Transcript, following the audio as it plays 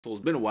So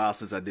it's been a while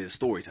since I did a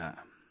story time.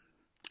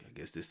 I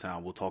guess this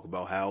time we'll talk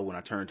about how when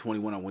I turned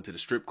 21, I went to the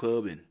strip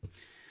club and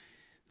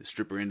the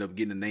stripper ended up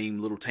getting the name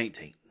Little Taint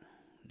Taint.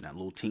 Not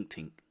Little Tink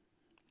Tink,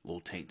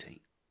 Little Taint Taint.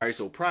 Alright,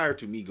 so prior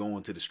to me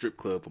going to the strip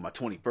club for my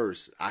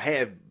 21st, I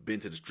have been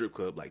to the strip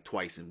club like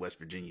twice in West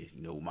Virginia,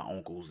 with my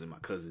uncles and my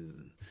cousins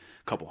and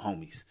a couple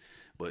homies.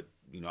 But,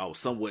 I was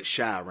somewhat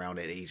shy around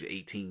that age of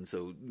 18,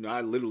 so,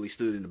 I literally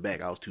stood in the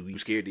back. I was too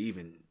scared to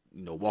even,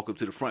 walk up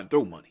to the front and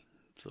throw money.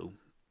 So,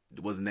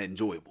 it wasn't that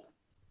enjoyable.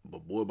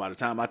 But boy, by the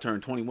time I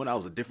turned 21, I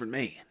was a different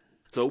man.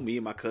 So me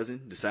and my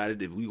cousin decided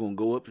that we gonna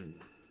go up and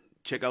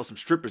check out some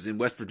strippers in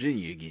West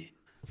Virginia again.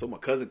 So my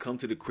cousin come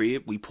to the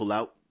crib, we pull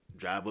out,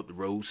 drive up the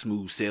road,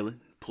 smooth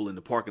sailing, pull in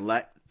the parking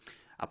lot.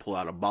 I pull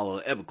out a bottle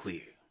of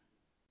Everclear,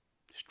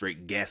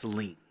 straight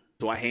gasoline.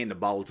 So I hand the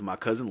bottle to my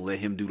cousin, let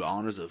him do the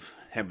honors of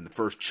having the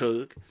first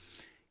chug.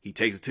 He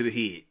takes it to the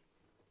head.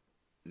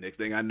 Next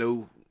thing I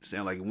know, it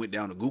sounded like it went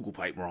down the Google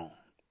pipe wrong.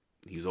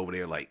 He was over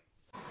there like,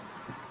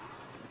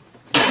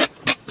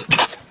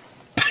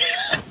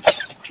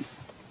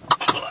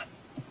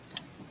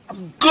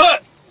 Good.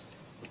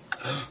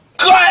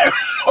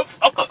 Good.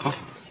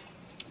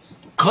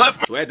 Good.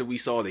 So after we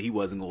saw that he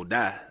wasn't gonna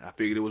die, I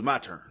figured it was my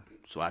turn.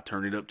 So I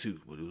turned it up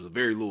too, but it was a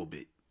very little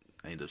bit.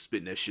 I ended up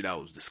spitting that shit out.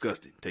 It was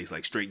disgusting. Tastes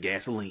like straight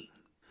gasoline.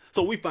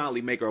 So we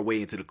finally make our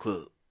way into the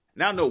club.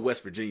 Now I know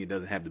West Virginia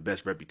doesn't have the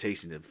best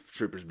reputation of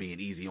strippers being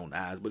easy on the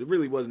eyes, but it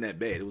really wasn't that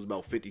bad. It was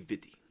about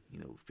 50-50.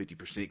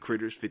 50%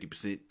 critters,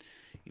 50%,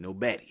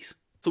 baddies.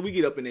 So we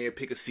get up in there,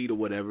 pick a seat or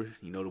whatever.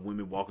 The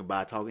women walking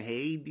by talking,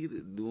 hey,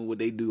 doing what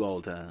they do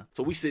all the time.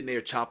 So we sitting there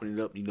chopping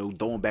it up,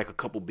 throwing back a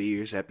couple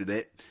beers. After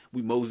that,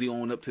 we mosey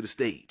on up to the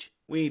stage.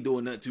 We ain't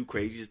doing nothing too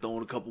crazy, just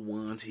throwing a couple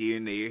ones here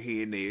and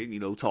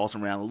there,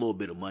 tossing around a little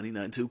bit of money,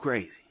 nothing too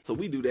crazy. So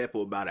we do that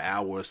for about an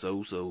hour or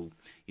so. So,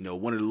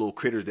 one of the little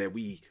critters that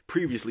we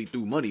previously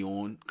threw money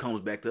on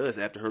comes back to us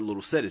after her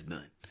little set is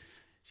done.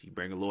 She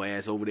bring her little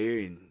ass over there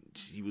and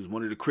she was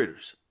one of the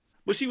critters.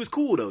 But she was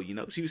cool though,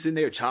 she was sitting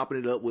there chopping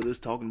it up with us,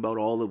 talking about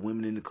all the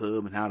women in the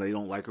club and how they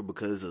don't like her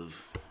because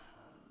of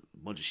a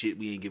bunch of shit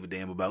we ain't give a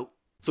damn about.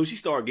 So she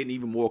started getting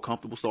even more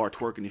comfortable, started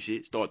twerking and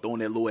shit, started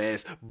throwing that little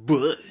ass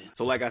butt.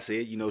 So like I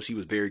said, she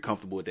was very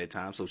comfortable at that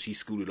time. So she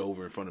scooted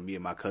over in front of me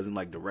and my cousin,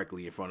 like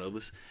directly in front of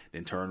us,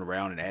 then turned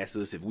around and asked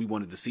us if we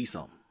wanted to see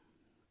something.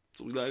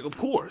 So we like, of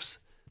course,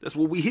 that's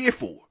what we here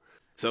for.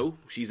 So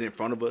she's in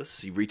front of us.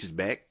 She reaches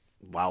back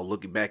while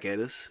looking back at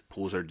us,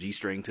 pulls her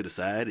G-string to the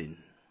side and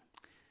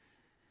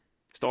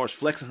starts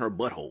flexing her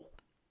butthole.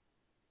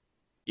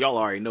 Y'all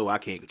already know I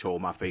can't control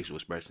my facial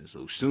expressions,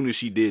 so as soon as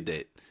she did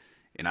that,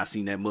 and I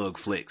seen that mug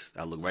flex,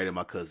 I looked right at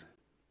my cousin.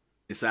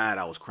 Inside,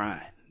 I was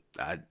crying.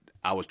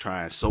 I was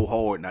trying so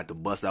hard not to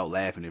bust out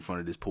laughing in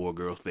front of this poor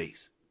girl's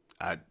face.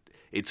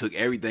 It took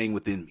everything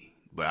within me,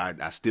 but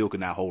I still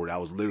could not hold it. I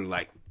was literally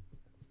like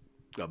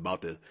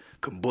about to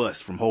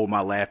combust from holding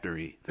my laughter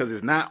in. Because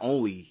it's not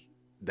only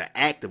the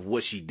act of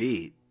what she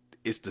did,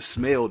 it's the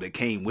smell that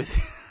came with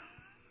it.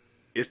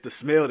 It's the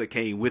smell that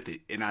came with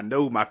it. And I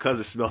know my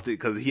cousin smelled it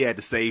because he had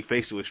the same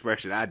facial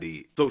expression I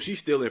did. So she's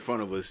still in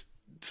front of us,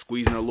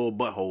 squeezing her little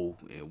butthole.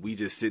 And we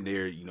just sitting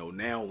there,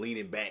 now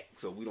leaning back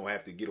so we don't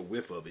have to get a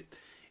whiff of it.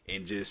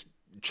 And just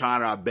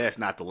trying our best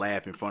not to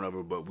laugh in front of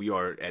her. But we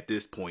are, at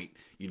this point,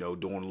 doing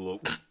a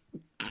little,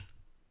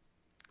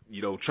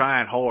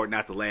 trying hard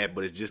not to laugh.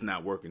 But it's just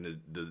not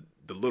working.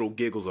 The little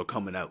giggles are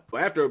coming out.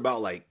 But after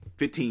about like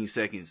 15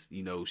 seconds,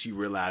 she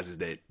realizes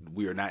that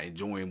we are not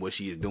enjoying what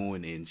she is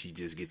doing, and she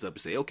just gets up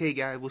and say, okay,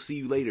 guys, we'll see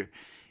you later.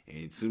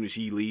 And as soon as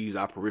she leaves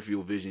our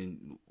peripheral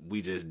vision,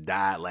 we just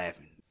died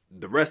laughing.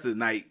 The rest of the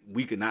night,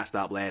 we could not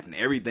stop laughing.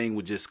 Everything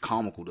was just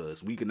comical to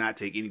us. We could not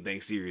take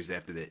anything serious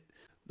after that.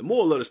 The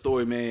moral of the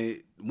story, man,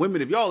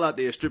 women, if y'all out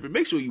there stripping,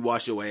 make sure you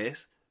wash your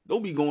ass.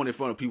 Don't be going in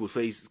front of people's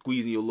face,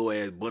 squeezing your little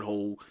ass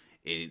butthole,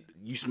 and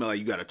you smell like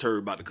you got a turd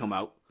about to come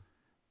out.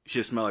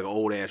 Should smell like an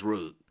old ass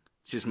rug.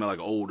 Should smell like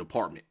an old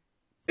apartment.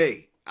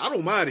 Hey, I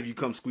don't mind if you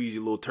come squeeze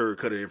your little turd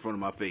cutter in front of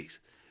my face.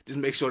 Just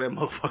make sure that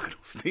motherfucker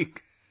don't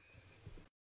stink.